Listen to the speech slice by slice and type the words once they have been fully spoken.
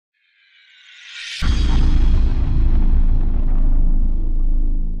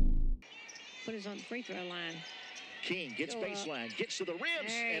is on the free throw line. King gets baseline, gets to the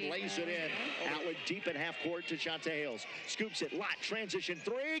rims, and lays it in. Outlet deep in half court to Shante Hales. Scoops it, Lot, transition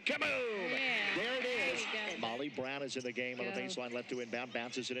three, kaboom! Yeah. There it is. Molly Brown is in the game on the baseline, left to inbound,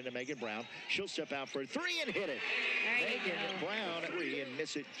 bounces it into Megan Brown. She'll step out for three and hit it. Megan Brown three and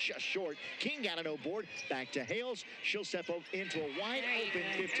miss it just short. King got an O board, back to Hales. She'll step into a wide open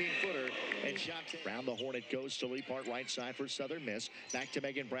 15-footer, and Shante Brown, the Hornet, goes to Leapart right side for Southern miss. Back to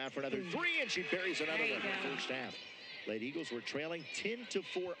Megan Brown for another three, and she buries another one in the first half. Lady Eagles were trailing 10-4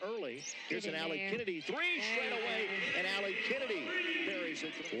 early. Here's an Allie Kennedy three straight away, and Allie Kennedy buries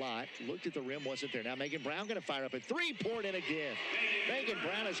it. Lot looked at the rim, wasn't there. Now Megan Brown going to fire up a three, poured in again. Megan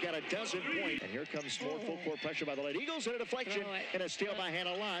Brown has got a dozen points. And here comes more full court pressure by the Lady Eagles, and a deflection and a steal by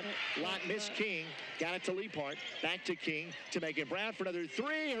Hannah Lot. Lot missed King, got it to Leapart, back to King, to Megan Brown for another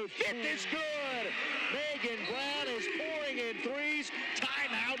three. Her fifth is good. Megan Brown is pouring in threes.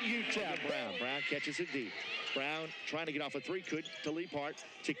 Timeout UTEP. Brown catches it deep. Brown trying to get off a three, could to Leapart,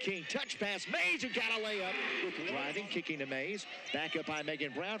 to King. Touch pass, Mays, who got a layup with driving, kicking to Mays. Back up by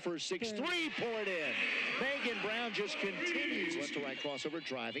Megan Brown for a 6-3, poured in. Megan Brown just continues. Left to right crossover,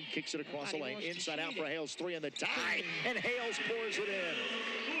 driving, kicks it across the lane, inside out for Hales, three on the tie, and Hales pours it in.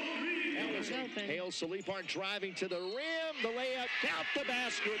 Hales to Leapart, driving to the rim, the layup, count the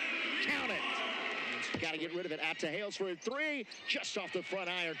basket, count it. Got to get rid of it. Out to Hales for a three, just off the front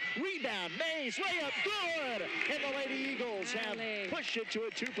iron. Rebound, Mays, layup, good! And the Lady Eagles have pushed it to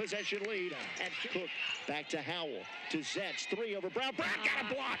a two-possession lead. And Cook back to Howell, to Zetz, three over Brown. Brown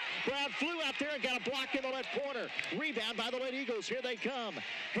got a block. Brown flew out there and got a block in the left corner. Rebound by the Lady Eagles. Here they come.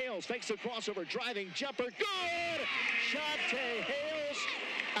 Hales fakes the crossover, driving jumper, good! Shante Hales,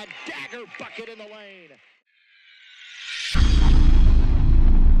 a dagger bucket in the lane.